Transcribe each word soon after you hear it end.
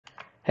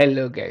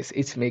Hello guys,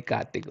 it's me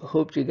Karthik.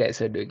 Hope you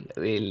guys are doing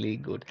really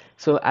good.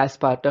 So as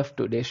part of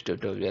today's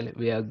tutorial,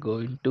 we are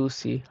going to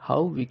see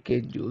how we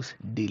can use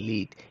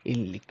delete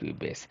in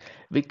Liquibase.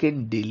 We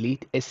can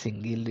delete a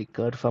single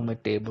record from a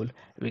table.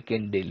 We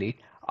can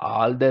delete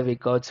all the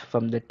records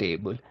from the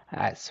table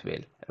as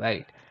well,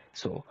 right?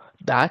 So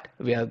that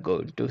we are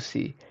going to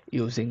see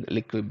using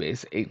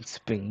Liquibase in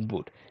Spring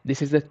Boot.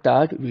 This is the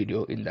third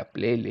video in the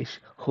playlist.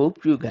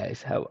 Hope you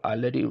guys have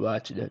already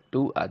watched the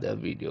two other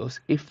videos.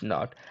 If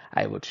not,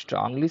 I would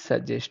strongly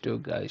suggest you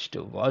guys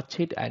to watch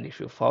it, and if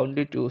you found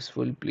it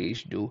useful,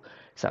 please do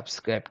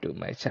subscribe to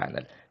my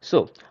channel.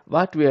 So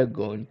what we are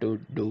going to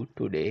do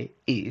today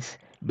is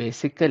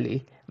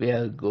basically we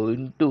are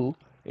going to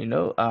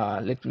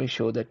let me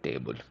show the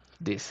table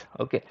this.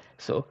 Okay,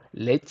 so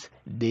let's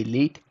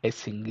delete a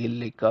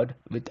single record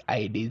with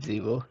id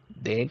 0.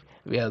 Then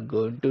we are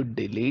going to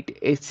delete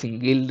a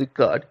single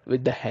record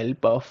with the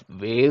help of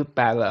wave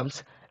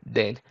params.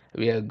 Then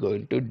we are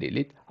going to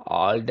delete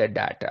all the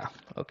data.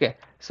 Okay,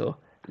 so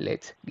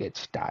let's get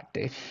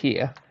started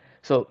here.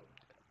 So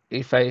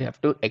if I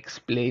have to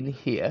explain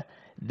here,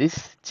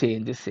 this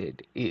change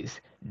set is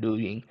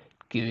doing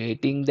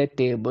creating the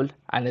table,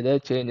 another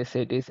change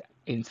set is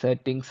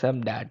inserting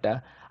some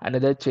data,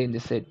 another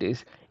change set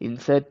is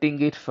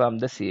inserting it from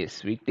the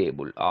CSV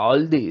table.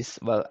 All these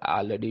were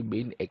already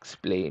been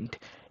explained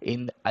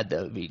in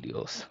other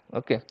videos.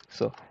 Okay,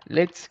 so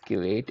let's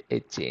create a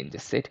change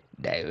set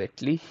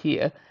directly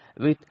here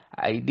with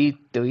id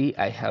 3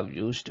 I have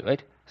used,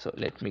 right? So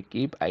let me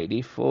keep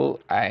id 4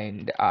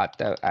 and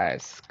author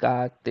as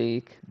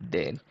Karthik.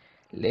 Then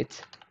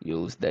let's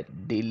use the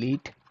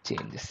delete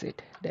change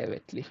set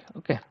directly.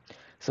 Okay,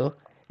 so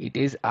it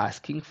is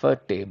asking for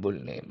table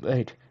name,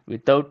 right?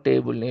 Without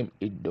table name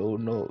it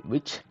don't know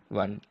which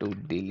one to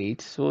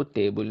delete, so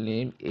table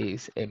name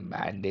is a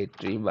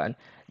mandatory one.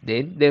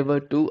 Then there were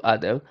two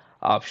other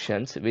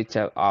options which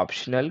are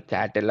optional: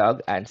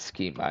 catalog and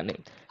schema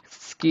name.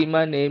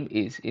 Schema name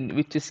is in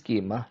which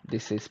schema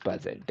this is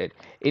presented.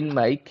 In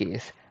my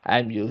case, I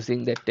am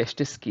using the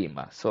test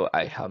schema, so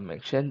I have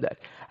mentioned that.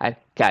 And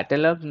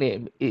catalog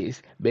name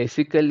is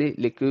basically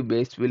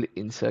Liquibase will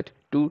insert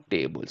two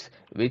tables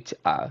which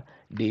are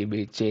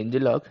db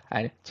changelog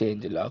and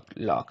changelog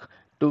log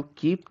to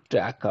keep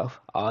track of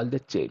all the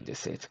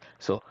changes.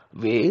 So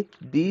where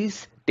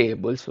these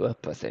tables were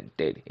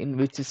presented in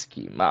which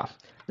schema,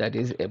 that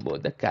is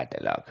about the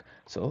catalog.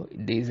 So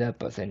these are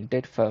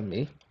presented for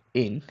me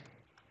in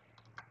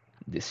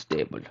this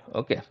table.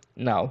 Okay,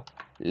 now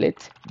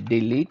let's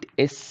delete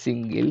a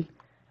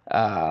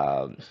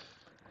um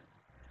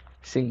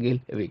single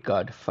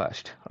record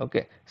first.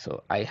 Okay,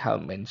 so I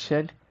have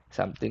mentioned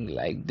something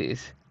like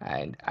this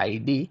and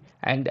id,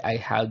 and I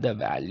have the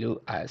value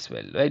as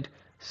well, right?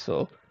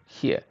 So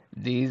here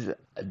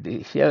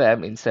here I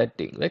am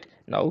inserting, right?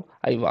 Now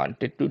I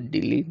wanted to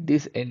delete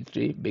this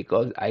entry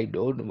because I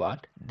don't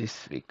want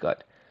this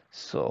record,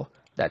 so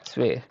that's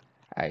where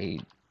i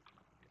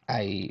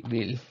I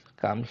will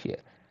come here.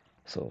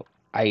 So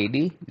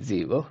id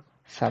 0,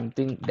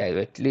 something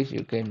directly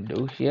you can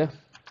do here.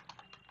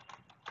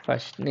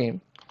 First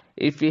name,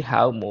 if we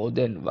have more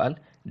than one,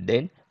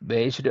 then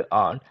based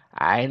on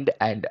and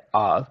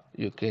or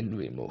you can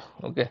remove.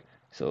 Okay,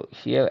 so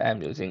here I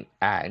am using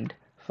and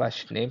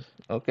first name.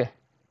 Okay,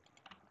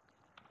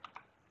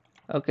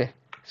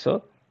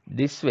 so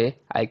this way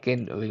I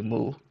can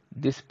remove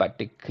this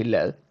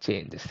particular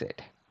change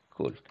set.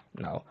 Cool.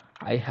 Now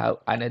I have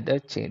another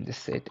change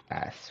set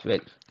as well.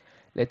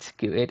 Let's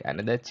create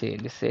another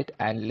change set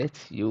and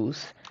let's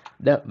use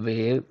the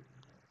wave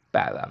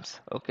params.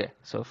 Okay,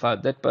 so for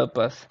that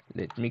purpose,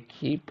 let me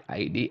keep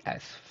id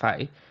as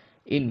 5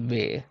 in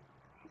where.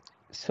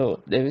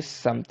 So there is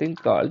something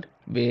called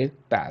wave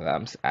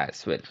params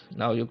as well.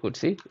 Now you could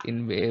see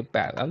in wave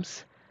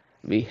params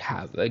we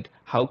have it.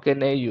 How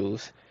can I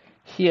use?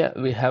 Here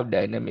we have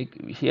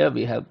dynamic, here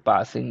we have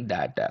passing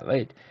data,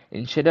 right?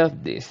 Instead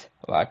of this,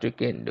 what you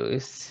can do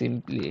is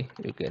simply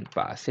you can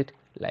pass it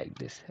like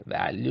this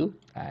value,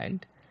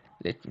 and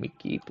let me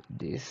keep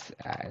this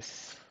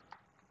as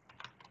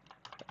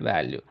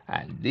value,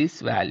 and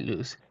these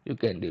values you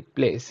can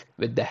replace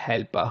with the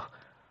help of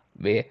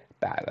where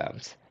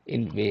params.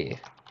 In where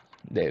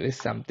there is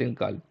something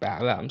called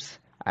params,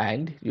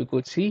 and you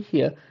could see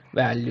here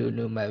value,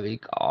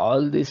 numeric,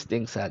 all these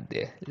things are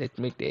there. Let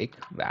me take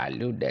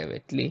value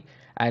directly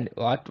and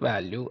what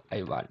value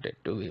I wanted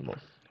to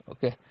remove.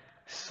 Okay,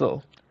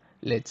 so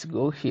let's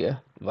go here,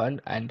 one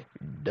and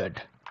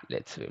dud,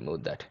 let's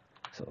remove that.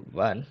 So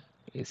one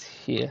is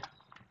here.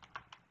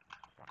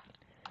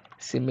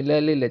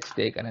 Similarly, let's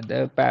take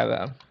another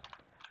param,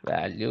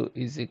 value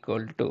is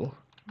equal to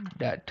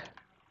that.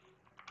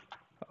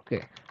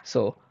 Okay,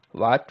 so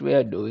what we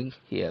are doing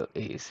here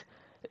is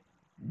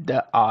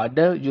the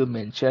order you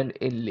mentioned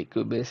in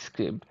Liquibase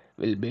script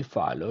will be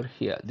followed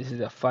here. This is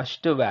the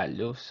first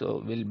value,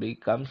 so will be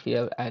come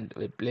here and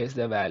replace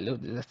the value.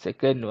 This is the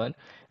second one,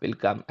 will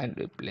come and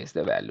replace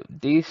the value.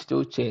 These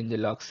two change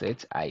log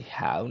sets I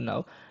have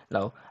now.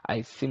 Now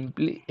I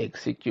simply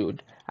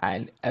execute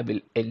and I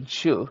will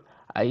ensure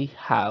I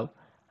have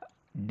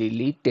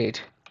deleted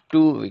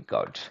two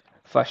records.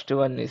 First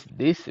one is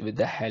this with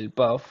the help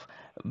of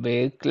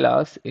where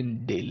class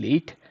in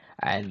delete,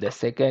 and the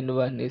second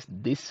one is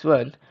this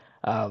one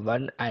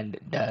and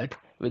that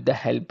with the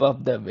help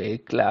of the where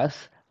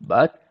class,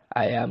 but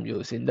I am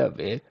using the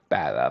where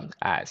param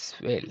as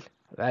well,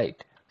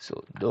 right?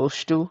 So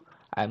those two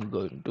I'm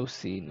going to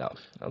see now.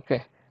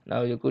 Okay,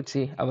 now you could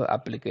see our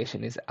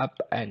application is up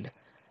and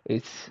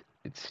it's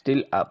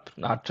still up,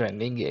 not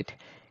running yet.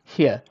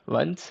 Here,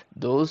 once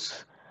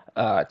those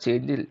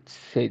change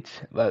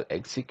sets were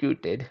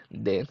executed,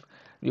 then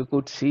you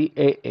could see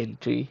a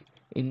entry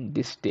in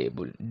this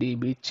table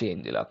db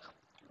changelog.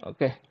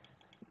 Okay,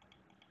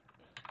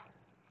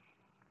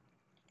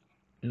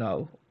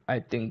 now I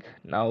think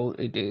now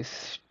it is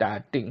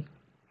starting,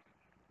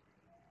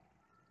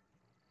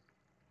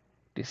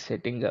 it is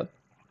setting up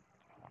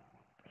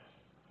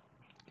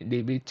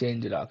db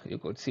changelog. You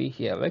could see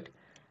here, right?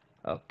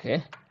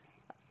 Okay,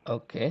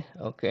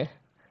 okay.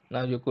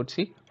 Now you could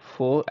see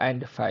 4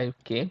 and 5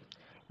 came.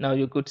 Now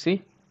you could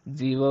see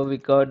 0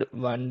 record,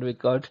 1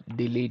 record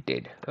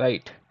deleted,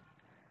 right?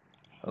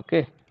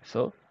 Okay,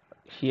 so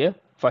here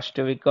first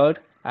record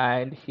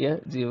and here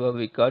 0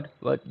 record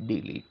were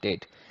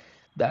deleted.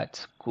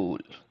 That's cool.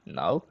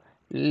 Now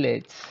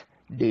let's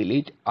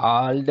delete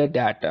all the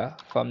data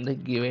from the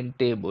given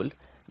table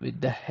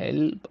with the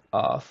help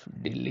of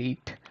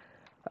delete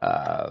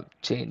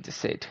change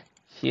set.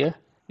 Here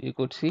you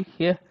could see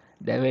here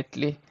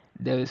directly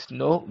there is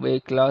no way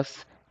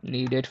class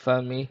needed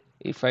for me.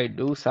 If I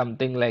do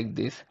something like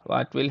this,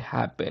 what will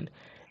happen?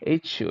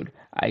 It should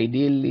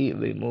ideally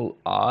remove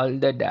all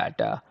the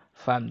data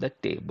from the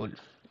table.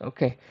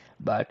 Okay,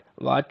 but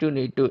what you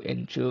need to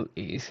ensure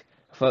is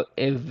for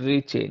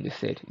every change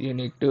set you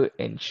need to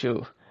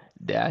ensure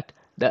that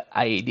the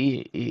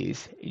ID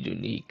is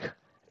unique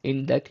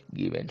in that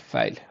given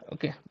file.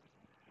 Okay,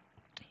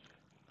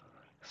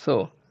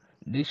 so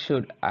this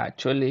should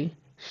actually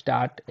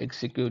start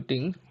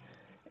executing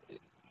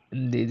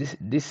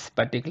this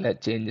particular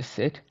change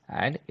set,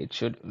 and it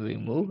should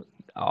remove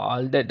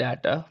all the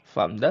data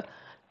from the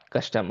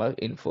customer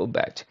info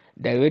batch.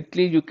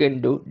 Directly you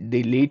can do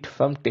delete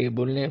from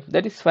table name,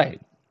 that is fine.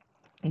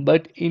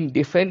 But in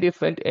different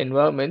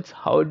environments,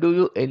 how do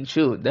you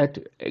ensure that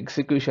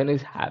execution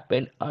is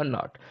happened or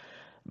not?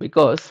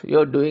 Because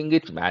you're doing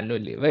it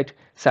manually, right?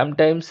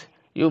 Sometimes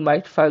you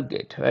might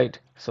forget, right?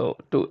 So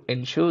to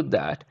ensure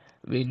that,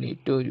 we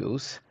need to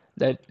use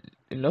that,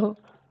 you know,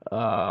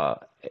 uh,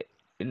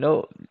 you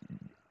know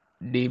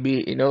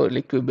DB,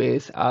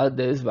 Liquibase, or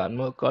there's one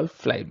more called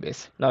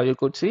Flybase. Now you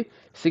could see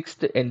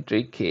sixth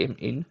entry came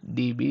in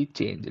DB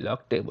changelog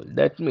table.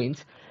 That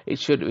means it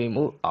should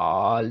remove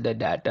all the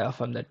data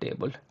from the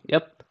table.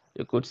 Yep,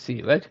 you could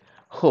see, right?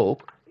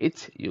 Hope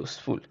it's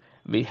useful.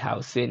 We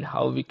have seen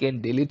how we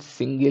can delete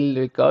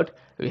single record.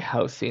 We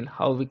have seen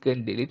how we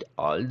can delete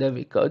all the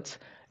records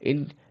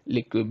in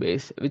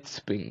Liquibase with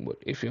Spring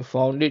Boot. If you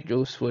found it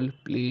useful,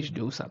 please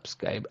do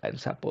subscribe and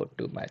support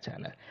to my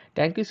channel.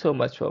 Thank you so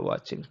much for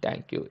watching.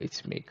 Thank you.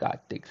 It's me,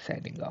 Karthik,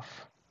 signing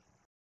off.